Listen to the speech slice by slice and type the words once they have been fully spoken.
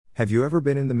Have you ever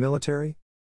been in the military?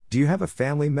 Do you have a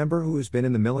family member who has been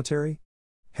in the military?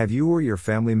 Have you or your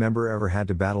family member ever had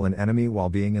to battle an enemy while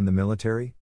being in the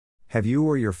military? Have you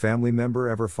or your family member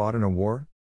ever fought in a war?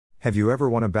 Have you ever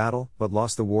won a battle, but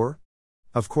lost the war?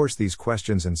 Of course, these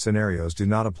questions and scenarios do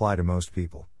not apply to most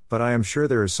people, but I am sure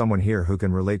there is someone here who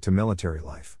can relate to military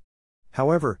life.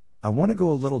 However, I want to go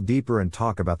a little deeper and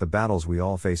talk about the battles we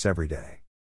all face every day.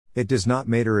 It does not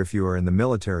matter if you are in the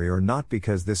military or not,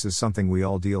 because this is something we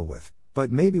all deal with, but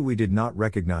maybe we did not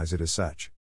recognize it as such.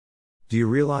 Do you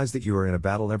realize that you are in a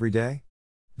battle every day?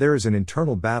 There is an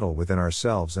internal battle within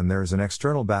ourselves, and there is an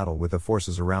external battle with the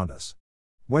forces around us.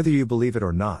 Whether you believe it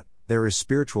or not, there is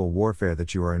spiritual warfare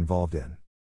that you are involved in.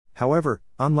 However,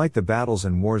 unlike the battles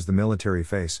and wars the military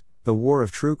face, the war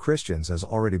of true Christians has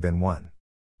already been won.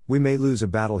 We may lose a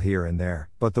battle here and there,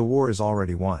 but the war is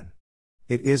already won.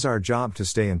 It is our job to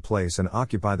stay in place and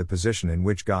occupy the position in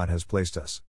which God has placed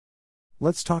us.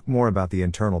 Let's talk more about the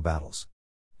internal battles.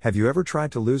 Have you ever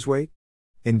tried to lose weight?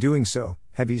 In doing so,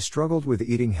 have you struggled with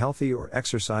eating healthy or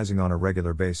exercising on a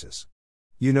regular basis?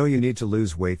 You know you need to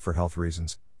lose weight for health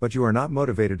reasons, but you are not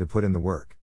motivated to put in the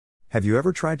work. Have you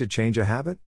ever tried to change a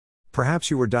habit? Perhaps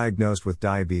you were diagnosed with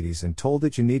diabetes and told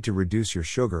that you need to reduce your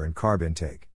sugar and carb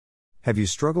intake. Have you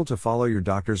struggled to follow your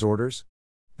doctor's orders?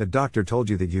 The doctor told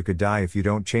you that you could die if you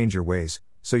don't change your ways,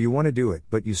 so you want to do it,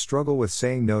 but you struggle with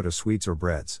saying no to sweets or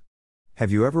breads.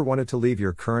 Have you ever wanted to leave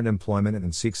your current employment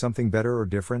and seek something better or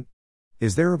different?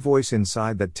 Is there a voice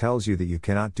inside that tells you that you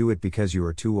cannot do it because you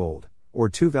are too old, or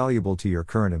too valuable to your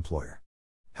current employer?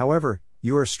 However,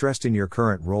 you are stressed in your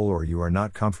current role, or you are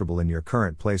not comfortable in your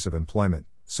current place of employment,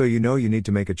 so you know you need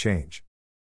to make a change.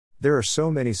 There are so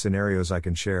many scenarios I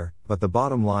can share, but the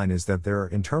bottom line is that there are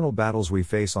internal battles we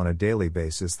face on a daily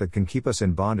basis that can keep us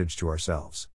in bondage to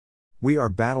ourselves. We are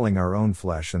battling our own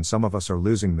flesh, and some of us are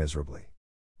losing miserably.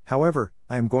 However,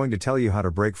 I am going to tell you how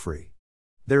to break free.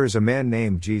 There is a man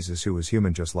named Jesus who was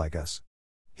human just like us.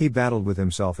 He battled with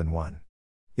himself and won.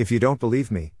 If you don't believe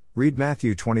me, read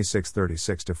Matthew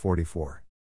 26:36-44.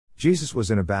 Jesus was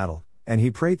in a battle, and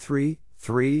he prayed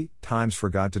three times for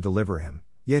God to deliver him.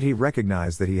 Yet he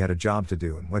recognized that he had a job to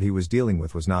do, and what he was dealing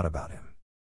with was not about him.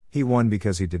 He won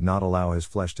because he did not allow his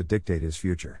flesh to dictate his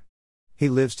future. He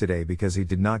lives today because he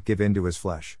did not give in to his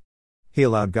flesh. He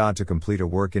allowed God to complete a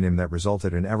work in him that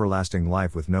resulted in everlasting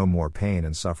life with no more pain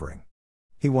and suffering.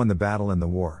 He won the battle and the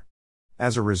war.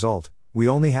 As a result, we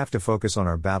only have to focus on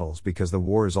our battles because the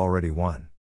war is already won.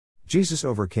 Jesus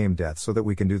overcame death so that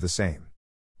we can do the same.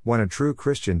 When a true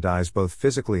Christian dies both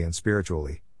physically and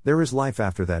spiritually, there is life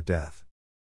after that death.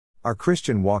 Our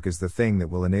Christian walk is the thing that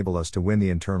will enable us to win the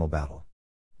internal battle.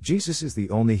 Jesus is the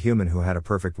only human who had a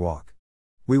perfect walk.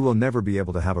 We will never be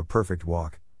able to have a perfect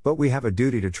walk, but we have a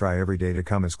duty to try every day to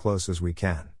come as close as we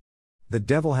can. The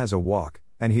devil has a walk,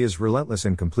 and he is relentless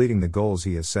in completing the goals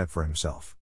he has set for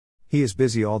himself. He is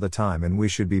busy all the time, and we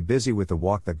should be busy with the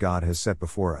walk that God has set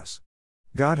before us.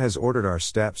 God has ordered our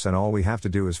steps, and all we have to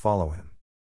do is follow him.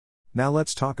 Now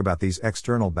let's talk about these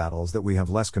external battles that we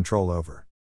have less control over.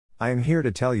 I am here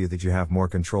to tell you that you have more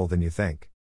control than you think.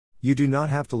 You do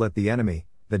not have to let the enemy,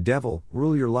 the devil,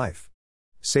 rule your life.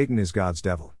 Satan is God's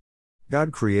devil.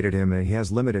 God created him, and he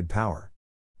has limited power.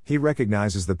 He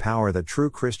recognizes the power that true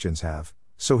Christians have,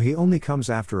 so he only comes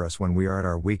after us when we are at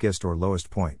our weakest or lowest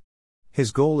point.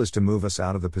 His goal is to move us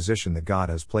out of the position that God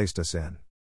has placed us in.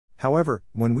 However,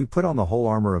 when we put on the whole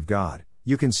armor of God,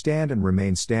 you can stand and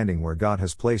remain standing where God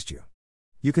has placed you.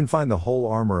 You can find the whole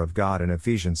armor of God in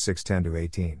Ephesians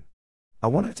 6:10-18. I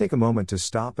want to take a moment to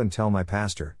stop and tell my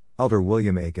pastor, Elder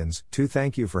William Akins, to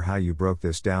thank you for how you broke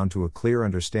this down to a clear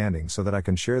understanding so that I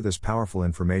can share this powerful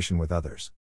information with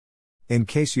others. In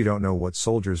case you don't know what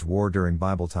soldiers wore during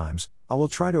Bible times, I will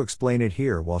try to explain it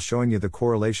here while showing you the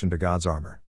correlation to God's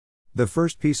armor. The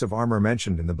first piece of armor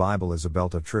mentioned in the Bible is a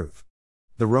belt of truth.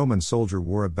 The Roman soldier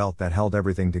wore a belt that held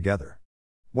everything together.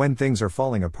 When things are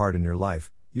falling apart in your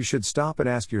life, you should stop and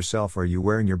ask yourself, are you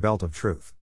wearing your belt of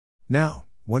truth? Now,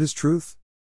 what is truth?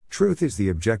 Truth is the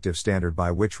objective standard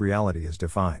by which reality is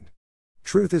defined.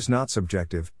 Truth is not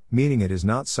subjective, meaning it is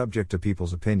not subject to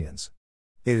people's opinions.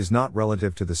 It is not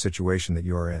relative to the situation that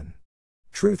you are in.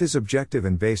 Truth is objective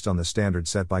and based on the standard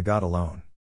set by God alone.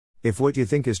 If what you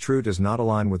think is true does not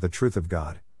align with the truth of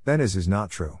God, then it is not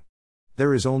true.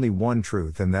 There is only one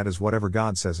truth, and that is whatever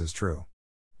God says is true.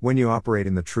 When you operate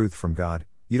in the truth from God,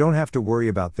 you don't have to worry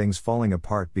about things falling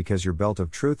apart because your belt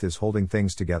of truth is holding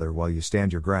things together while you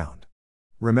stand your ground.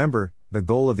 Remember, the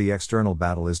goal of the external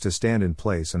battle is to stand in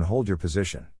place and hold your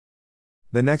position.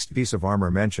 The next piece of armor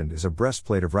mentioned is a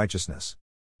breastplate of righteousness.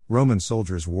 Roman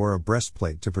soldiers wore a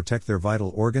breastplate to protect their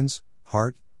vital organs,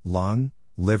 heart, lung,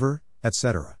 liver,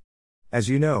 etc. As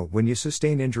you know, when you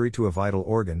sustain injury to a vital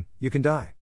organ, you can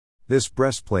die. This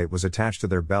breastplate was attached to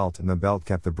their belt, and the belt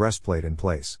kept the breastplate in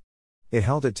place. It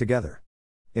held it together.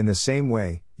 In the same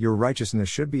way, your righteousness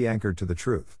should be anchored to the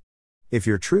truth. If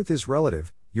your truth is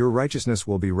relative, your righteousness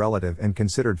will be relative and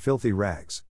considered filthy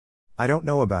rags. I don't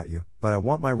know about you, but I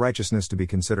want my righteousness to be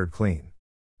considered clean.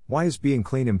 Why is being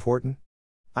clean important?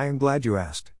 I am glad you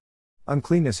asked.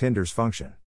 Uncleanness hinders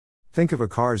function. Think of a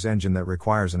car's engine that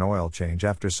requires an oil change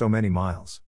after so many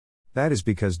miles. That is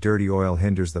because dirty oil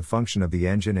hinders the function of the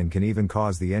engine and can even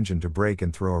cause the engine to break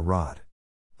and throw a rod.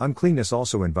 Uncleanness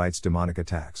also invites demonic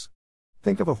attacks.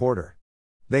 Think of a hoarder.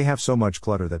 They have so much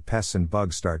clutter that pests and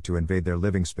bugs start to invade their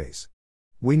living space.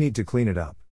 We need to clean it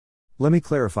up. Let me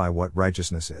clarify what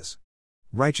righteousness is.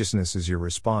 Righteousness is your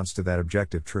response to that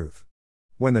objective truth.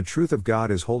 When the truth of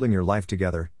God is holding your life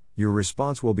together, your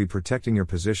response will be protecting your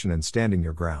position and standing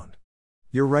your ground.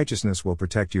 Your righteousness will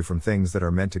protect you from things that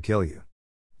are meant to kill you.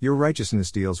 Your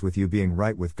righteousness deals with you being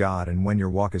right with God, and when your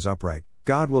walk is upright,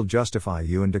 God will justify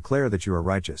you and declare that you are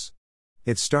righteous.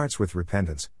 It starts with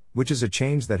repentance, which is a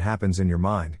change that happens in your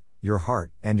mind, your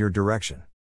heart, and your direction.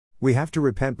 We have to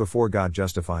repent before God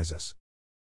justifies us.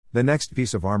 The next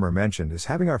piece of armor mentioned is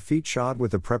having our feet shod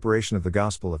with the preparation of the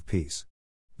gospel of peace.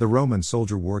 The Roman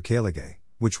soldier wore caligae,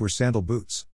 which were sandal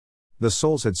boots. The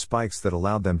soles had spikes that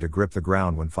allowed them to grip the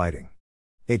ground when fighting.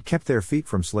 It kept their feet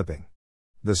from slipping.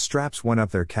 The straps went up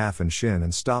their calf and shin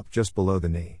and stopped just below the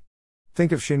knee.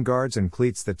 Think of shin guards and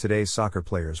cleats that today's soccer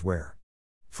players wear.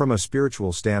 From a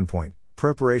spiritual standpoint,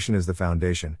 preparation is the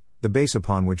foundation, the base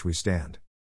upon which we stand.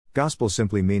 Gospel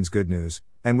simply means good news,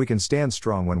 and we can stand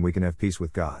strong when we can have peace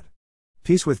with God.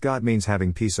 Peace with God means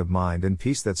having peace of mind and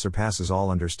peace that surpasses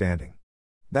all understanding.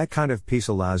 That kind of peace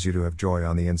allows you to have joy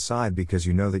on the inside because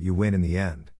you know that you win in the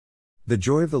end. The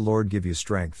joy of the Lord give you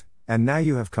strength, and now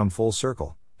you have come full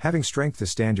circle, having strength to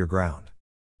stand your ground.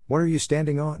 What are you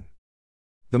standing on?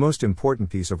 The most important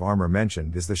piece of armor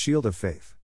mentioned is the shield of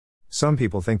faith. Some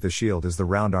people think the shield is the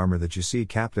round armor that you see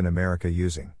Captain America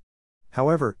using.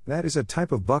 However, that is a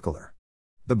type of buckler.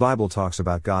 The Bible talks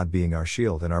about God being our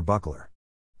shield and our buckler.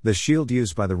 The shield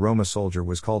used by the Roman soldier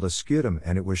was called a scutum,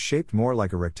 and it was shaped more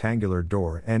like a rectangular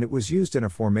door, and it was used in a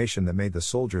formation that made the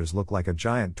soldiers look like a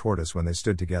giant tortoise when they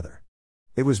stood together.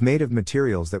 It was made of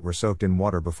materials that were soaked in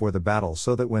water before the battle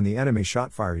so that when the enemy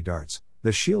shot fiery darts,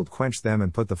 the shield quenched them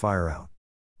and put the fire out.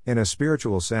 In a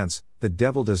spiritual sense, the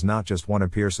devil does not just want to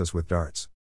pierce us with darts.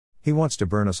 He wants to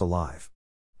burn us alive.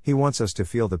 He wants us to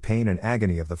feel the pain and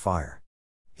agony of the fire.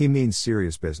 He means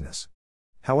serious business.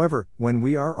 However, when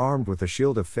we are armed with the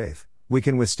shield of faith, we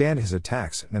can withstand his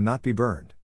attacks and not be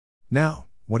burned. Now,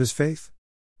 what is faith?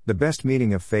 The best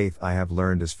meaning of faith I have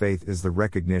learned is faith is the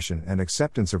recognition and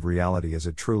acceptance of reality as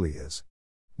it truly is.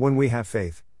 When we have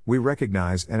faith, we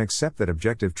recognize and accept that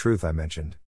objective truth I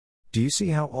mentioned. Do you see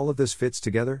how all of this fits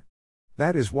together?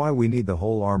 That is why we need the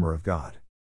whole armor of God.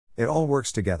 It all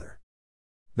works together.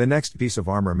 The next piece of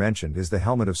armor mentioned is the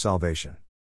helmet of salvation.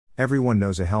 Everyone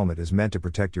knows a helmet is meant to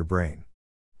protect your brain.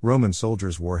 Roman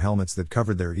soldiers wore helmets that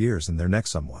covered their ears and their neck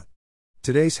somewhat.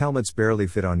 Today's helmets barely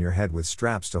fit on your head with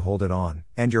straps to hold it on,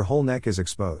 and your whole neck is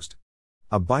exposed.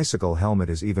 A bicycle helmet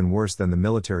is even worse than the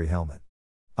military helmet.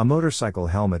 A motorcycle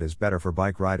helmet is better for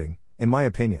bike riding, in my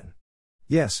opinion.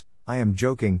 Yes, I am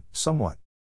joking, somewhat.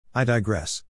 I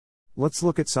digress. Let's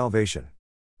look at salvation.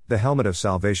 The helmet of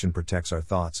salvation protects our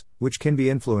thoughts, which can be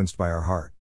influenced by our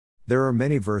heart. There are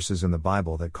many verses in the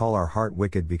Bible that call our heart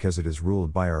wicked because it is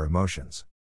ruled by our emotions.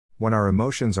 When our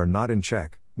emotions are not in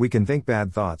check, we can think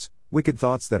bad thoughts, wicked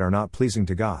thoughts that are not pleasing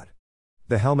to God.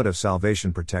 The helmet of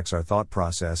salvation protects our thought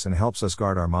process and helps us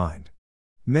guard our mind.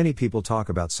 Many people talk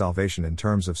about salvation in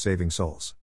terms of saving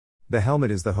souls. The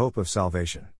helmet is the hope of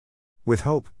salvation. With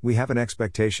hope, we have an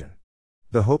expectation.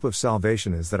 The hope of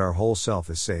salvation is that our whole self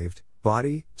is saved,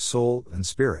 body, soul, and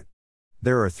spirit.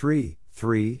 There are three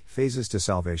phases to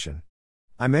salvation.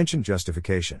 I mentioned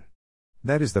justification.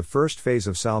 That is the first phase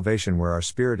of salvation where our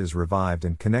spirit is revived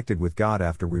and connected with God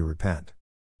after we repent.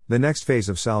 The next phase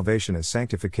of salvation is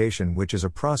sanctification, which is a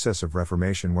process of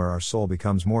reformation where our soul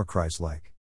becomes more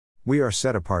Christ-like. We are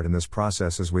set apart in this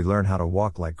process as we learn how to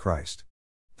walk like Christ.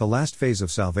 The last phase of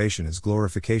salvation is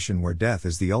glorification, where death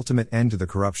is the ultimate end to the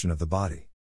corruption of the body.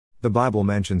 The Bible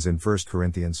mentions in 1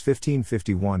 Corinthians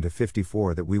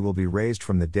 15:51-54 that we will be raised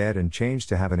from the dead and changed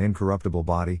to have an incorruptible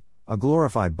body, a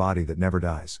glorified body that never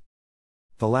dies.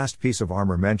 The last piece of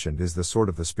armor mentioned is the sword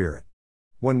of the Spirit.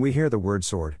 When we hear the word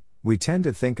sword, we tend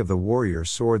to think of the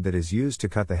warrior's sword that is used to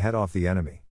cut the head off the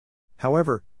enemy.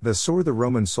 However, the sword the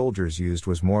Roman soldiers used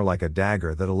was more like a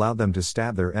dagger that allowed them to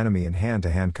stab their enemy in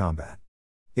hand-to-hand combat.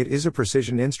 It is a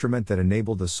precision instrument that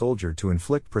enabled the soldier to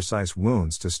inflict precise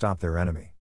wounds to stop their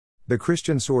enemy. The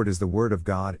Christian sword is the Word of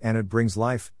God, and it brings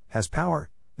life, has power,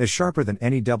 is sharper than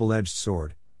any double-edged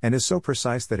sword, and is so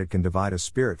precise that it can divide a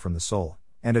spirit from the soul,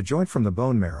 and a joint from the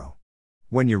bone marrow.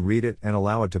 When you read it and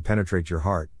allow it to penetrate your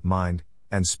heart, mind,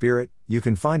 and spirit, you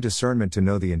can find discernment to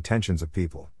know the intentions of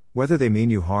people, whether they mean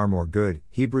you harm or good.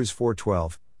 Hebrews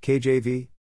 4:12, KJV.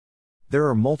 There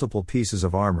are multiple pieces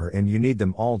of armor and you need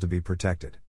them all to be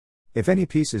protected. If any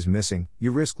piece is missing,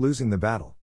 you risk losing the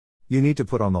battle. You need to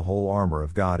put on the whole armor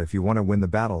of God if you want to win the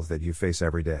battles that you face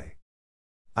every day.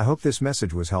 I hope this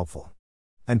message was helpful.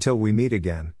 Until we meet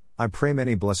again, I pray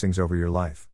many blessings over your life.